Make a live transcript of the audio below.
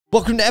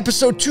Welcome to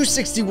episode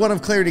 261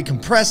 of Clarity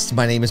Compressed.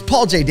 My name is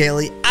Paul J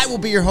Daly. I will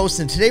be your host,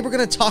 and today we're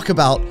going to talk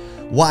about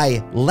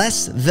why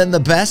less than the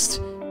best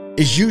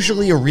is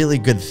usually a really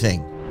good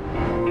thing.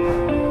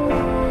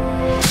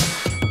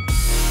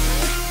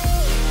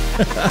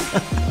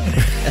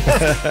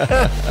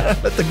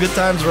 Let the good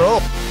times roll.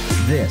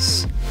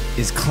 This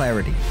is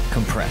Clarity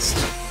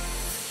Compressed.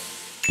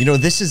 You know,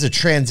 this is a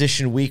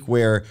transition week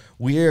where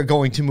we are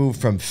going to move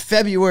from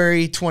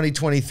February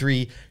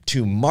 2023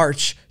 to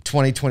March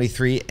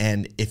 2023.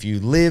 And if you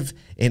live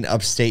in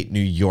upstate New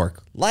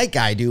York, like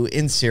I do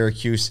in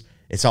Syracuse,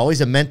 it's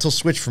always a mental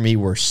switch for me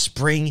where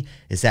spring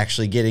is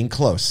actually getting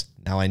close.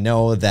 Now, I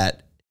know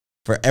that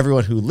for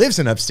everyone who lives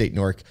in upstate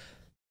New York,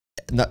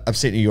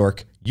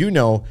 you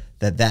know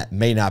that that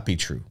may not be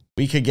true.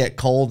 We could get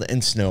cold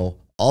and snow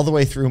all the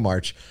way through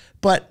March,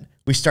 but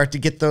we start to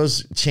get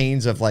those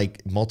chains of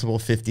like multiple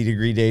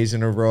 50-degree days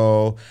in a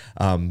row,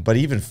 but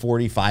even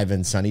 45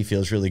 and sunny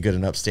feels really good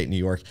in upstate New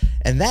York.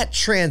 And that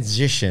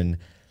transition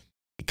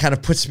kind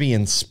of puts me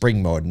in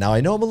spring mode. Now,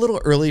 I know I'm a little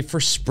early for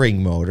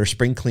spring mode or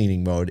spring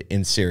cleaning mode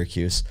in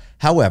Syracuse.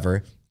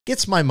 However,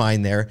 gets my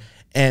mind there.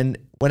 And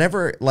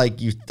whenever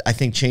I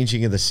think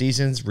changing of the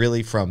seasons,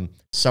 really from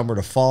summer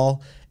to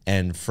fall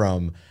and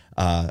from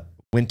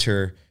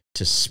winter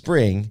to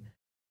spring,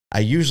 I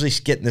usually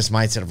get in this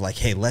mindset of like,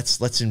 hey,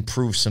 let's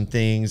improve some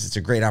things. It's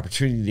a great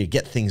opportunity to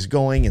get things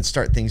going and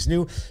start things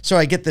new. So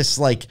I get this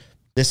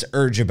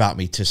urge about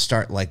me to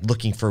start like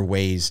looking for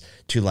ways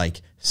to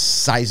like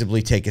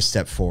sizably take a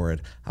step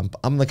forward.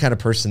 I'm the kind of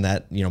person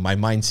that, you know, my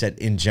mindset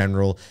in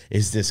general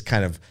is this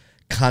kind of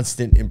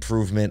constant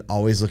improvement,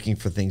 always looking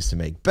for things to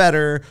make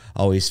better,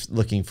 always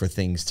looking for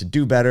things to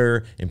do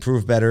better,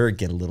 improve better,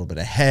 get a little bit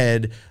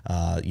ahead,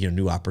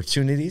 new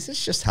opportunities.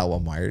 It's just how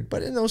I'm wired.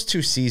 But in those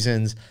two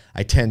seasons,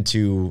 I tend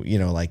to,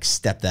 like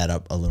step that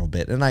up a little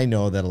bit. And I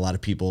know that a lot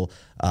of people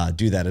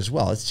do that as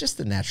well. It's just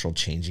the natural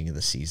changing of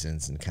the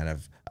seasons and kind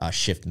of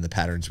shift in the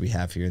patterns we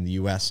have here in the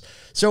US.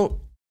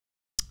 So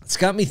it's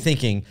got me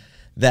thinking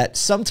that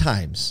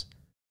sometimes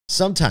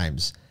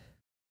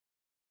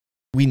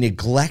we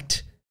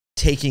neglect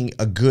taking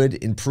a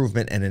good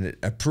improvement and an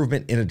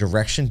improvement in a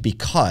direction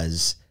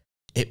because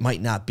it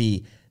might not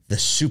be the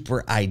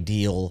super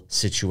ideal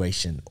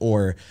situation,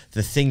 or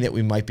the thing that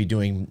we might be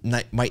doing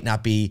might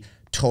not be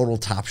total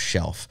top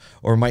shelf,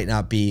 or might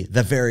not be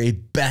the very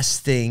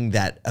best thing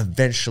that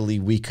eventually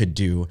we could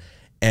do.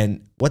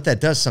 And what that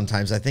does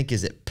sometimes, I think,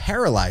 is it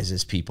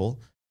paralyzes people,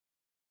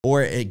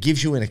 or it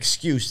gives you an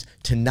excuse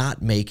to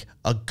not make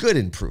a good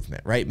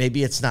improvement, right?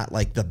 Maybe it's not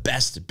like the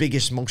best,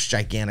 biggest, most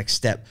gigantic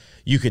step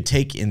you could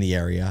take in the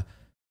area,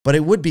 but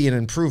it would be an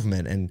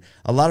improvement. And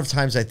a lot of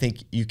times I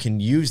think you can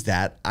use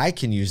that, I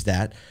can use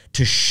that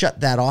to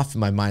shut that off in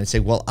my mind and say,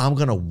 well, I'm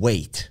going to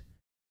wait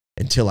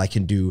until I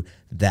can do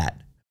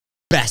that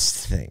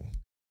best thing.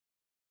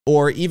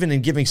 Or even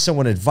in giving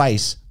someone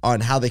advice on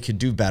how they could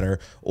do better,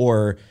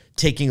 or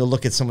taking a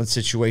look at someone's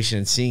situation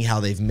and seeing how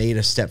they've made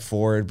a step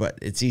forward, but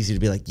it's easy to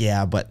be like,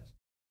 yeah, but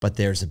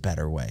there's a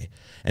better way.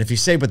 And if you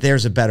say, but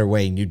there's a better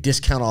way, and you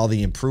discount all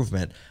the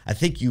improvement, I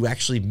think you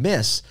actually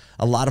miss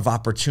a lot of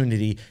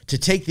opportunity to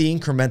take the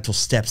incremental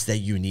steps that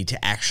you need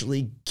to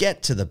actually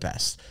get to the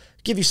best.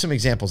 Give you some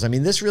examples. I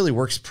mean, this really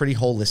works pretty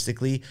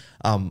holistically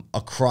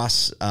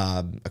across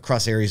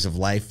areas of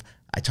life.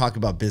 I talk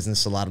about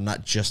business a lot. I'm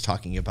not just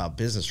talking about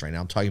business right now.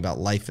 I'm talking about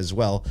life as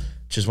well,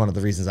 which is one of the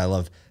reasons I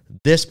love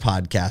this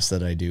podcast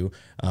that I do.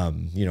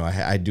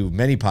 I do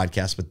many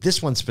podcasts, but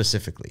this one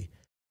specifically,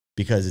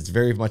 because it's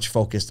very much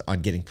focused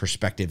on getting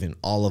perspective in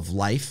all of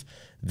life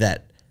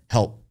that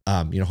help,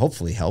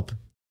 hopefully help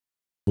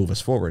move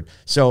us forward.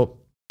 So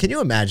can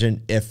you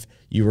imagine if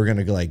you were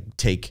going to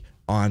take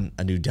on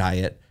a new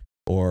diet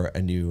or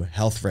a new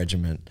health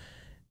regimen,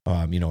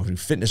 a new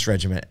fitness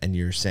regimen, and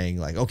you're saying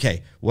like,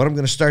 okay, what I'm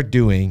going to start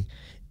doing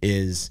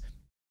is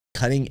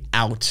cutting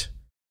out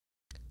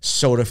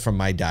soda from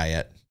my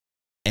diet,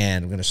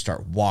 and I'm going to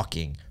start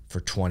walking for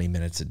 20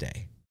 minutes a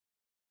day.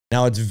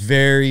 Now, it's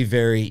very,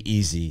 very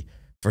easy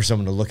for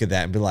someone to look at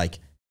that and be like,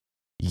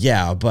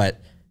 yeah,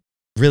 but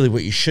really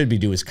what you should be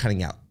doing is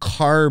cutting out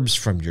carbs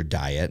from your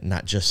diet,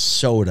 not just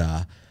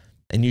soda.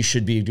 And you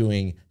should be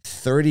doing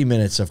 30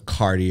 minutes of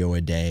cardio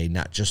a day,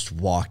 not just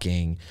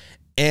walking.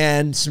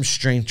 And some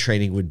strength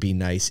training would be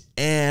nice,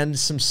 and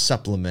some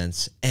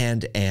supplements,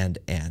 and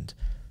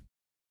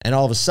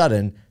all of a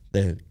sudden,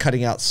 the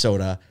cutting out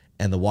soda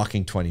and the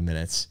walking 20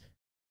 minutes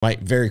might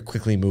very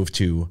quickly move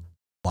to,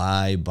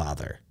 why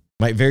bother?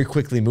 Might very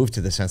quickly move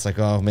to the sense like,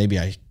 oh, maybe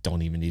I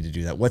don't even need to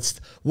do that.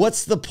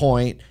 What's the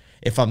point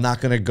if I'm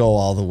not going to go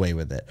all the way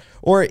with it?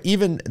 Or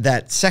even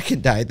that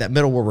second diet, that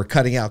middle where we're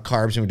cutting out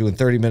carbs and we're doing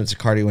 30 minutes of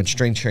cardio and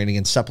strength training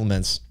and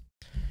supplements,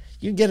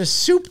 you can get a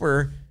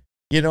super,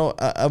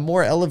 a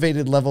more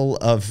elevated level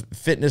of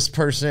fitness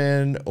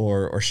person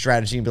or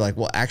strategy and be like,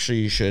 well, actually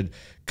you should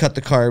cut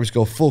the carbs,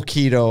 go full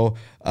keto,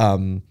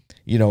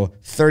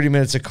 30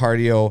 minutes of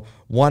cardio,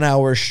 1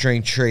 hour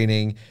strength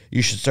training.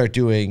 You should start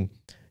doing,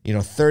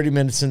 30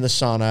 minutes in the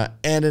sauna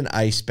and an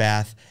ice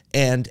bath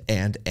and,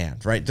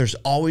 right? There's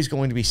always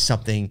going to be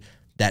something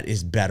that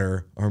is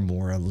better or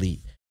more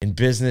elite. In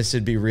business,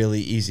 it'd be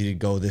really easy to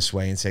go this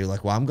way and say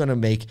like, well, I'm going to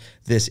make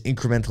this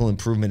incremental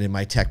improvement in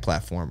my tech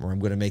platform, or I'm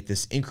going to make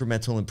this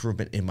incremental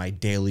improvement in my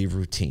daily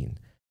routine.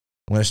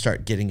 I'm going to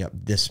start getting up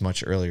this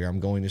much earlier. I'm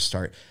going to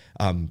start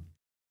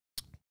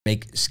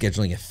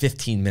scheduling a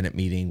 15-minute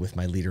meeting with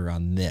my leader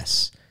on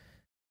this.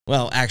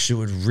 Well,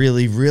 actually, what would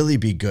really, really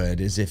be good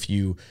is if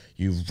you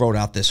wrote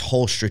out this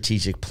whole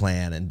strategic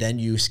plan, and then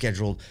you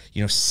scheduled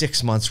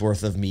 6 months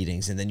worth of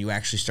meetings, and then you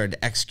actually started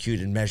to execute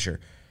and measure.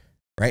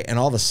 Right. And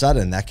all of a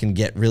sudden that can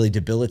get really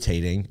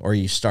debilitating, or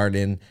you start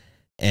in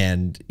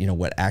and,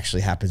 what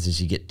actually happens is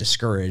you get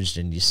discouraged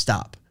and you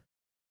stop.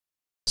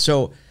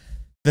 So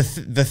the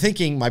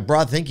thinking, my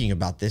broad thinking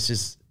about this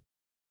is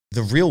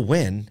the real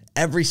win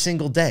every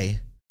single day.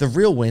 The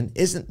real win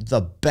isn't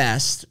the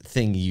best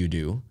thing you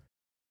do.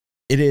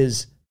 It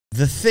is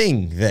the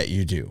thing that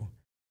you do,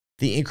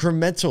 the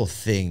incremental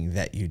thing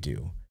that you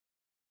do.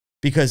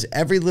 Because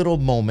every little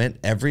moment,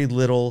 every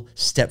little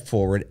step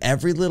forward,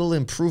 every little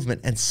improvement,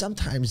 and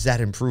sometimes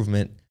that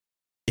improvement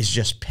is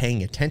just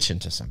paying attention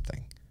to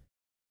something.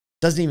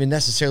 Doesn't even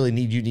necessarily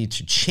need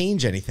to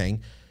change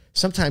anything.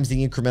 Sometimes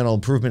the incremental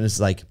improvement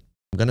is like,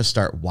 I'm going to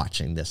start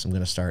watching this. I'm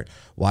going to start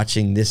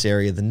watching this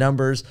area of the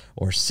numbers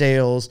or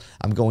sales.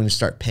 I'm going to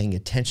start paying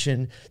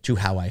attention to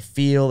how I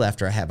feel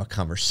after I have a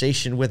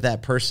conversation with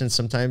that person.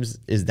 Sometimes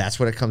that's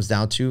what it comes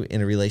down to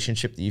in a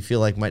relationship that you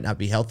feel like might not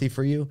be healthy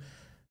for you.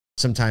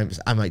 Sometimes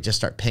I might just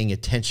start paying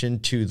attention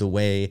to the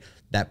way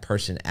that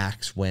person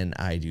acts when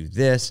I do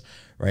this,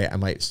 right? I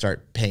might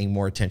start paying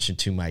more attention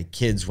to my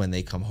kids when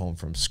they come home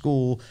from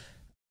school.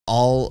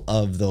 All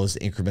of those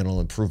incremental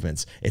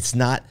improvements. It's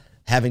not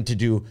having to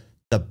do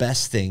the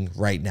best thing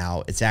right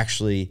now. It's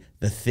actually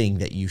the thing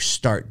that you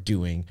start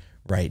doing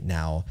right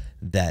now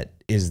that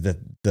is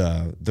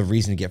the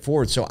reason to get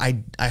forward. So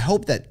I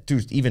hope that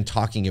through even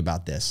talking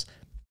about this,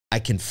 I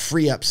can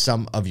free up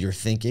some of your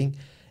thinking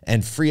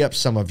and free up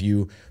some of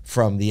you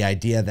from the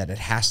idea that it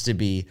has to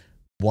be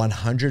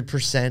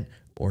 100%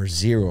 or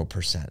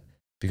 0%.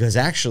 Because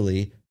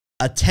actually,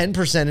 a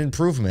 10%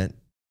 improvement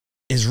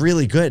is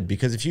really good.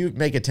 Because if you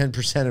make a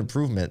 10%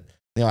 improvement,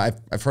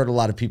 I've heard a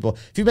lot of people,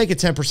 if you make a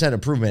 10%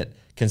 improvement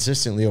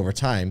consistently over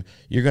time,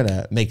 you're going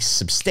to make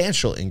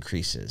substantial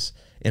increases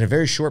in a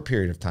very short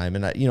period of time.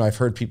 And I've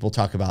heard people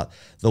talk about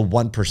the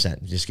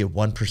 1%, just get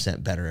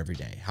 1% better every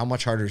day. How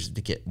much harder is it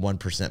to get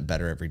 1%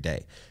 better every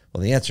day?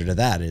 Well, the answer to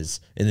that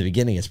is in the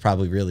beginning, it's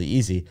probably really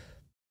easy,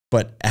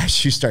 but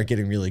as you start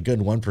getting really good,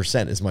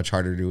 1% is much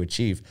harder to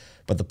achieve.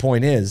 But the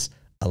point is,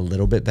 a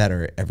little bit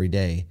better every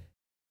day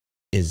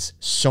is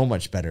so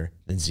much better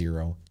than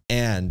 0.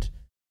 And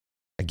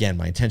again,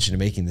 my intention in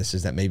making this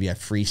is that maybe I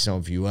free some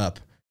of you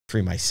up,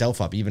 free myself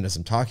up, even as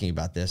I'm talking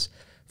about this,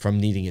 from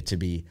needing it to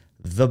be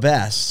the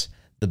best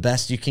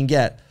you can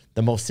get,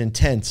 the most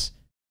intense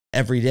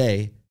every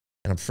day.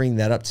 And I'm freeing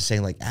that up to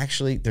saying like,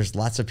 actually, there's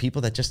lots of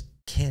people that just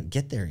can't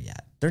get there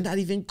yet. They're not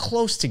even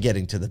close to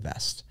getting to the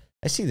best.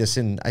 I see this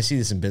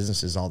in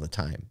businesses all the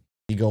time.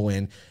 You go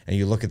in and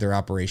you look at their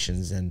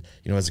operations, and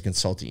as a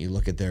consultant, you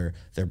look at their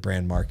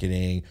brand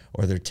marketing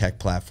or their tech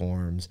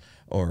platforms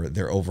or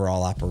their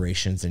overall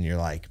operations, and you're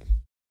like,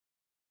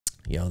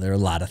 there are a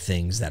lot of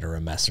things that are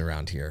a mess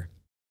around here.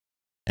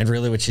 And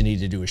really what you need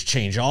to do is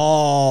change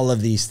all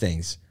of these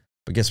things.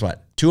 But guess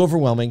what? Too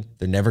overwhelming.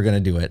 They're never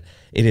going to do it.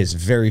 It is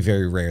very,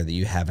 very rare that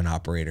you have an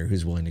operator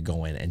who's willing to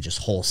go in and just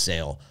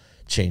wholesale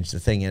change the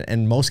thing. And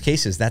in most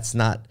cases, that's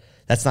not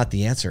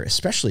the answer,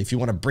 especially if you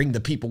want to bring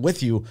the people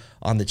with you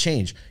on the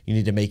change. You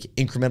need to make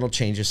incremental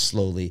changes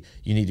slowly.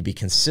 You need to be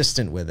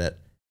consistent with it.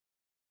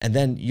 And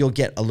then you'll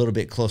get a little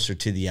bit closer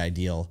to the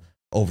ideal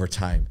over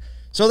time.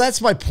 So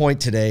that's my point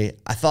today.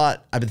 I've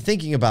been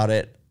thinking about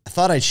it. I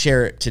thought I'd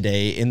share it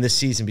today in this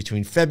season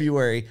between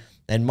February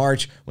and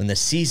March, when the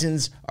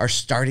seasons are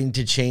starting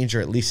to change,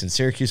 or at least in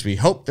Syracuse, we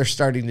hope they're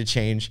starting to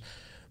change.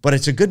 But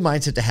it's a good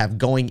mindset to have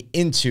going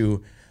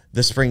into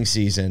the spring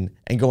season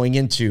and going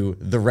into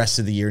the rest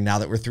of the year, now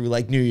that we're through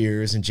like New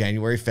Year's and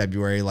January,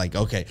 February, like,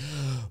 okay,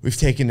 we've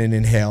taken an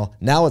inhale.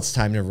 Now it's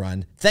time to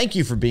run. Thank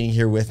you for being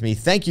here with me.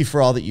 Thank you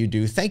for all that you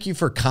do. Thank you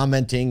for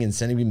commenting and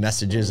sending me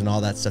messages and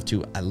all that stuff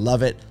too. I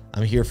love it.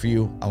 I'm here for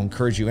you. I'll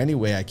encourage you any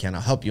way I can.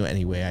 I'll help you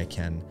any way I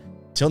can.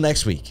 Till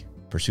next week,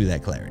 pursue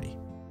that clarity.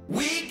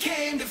 We can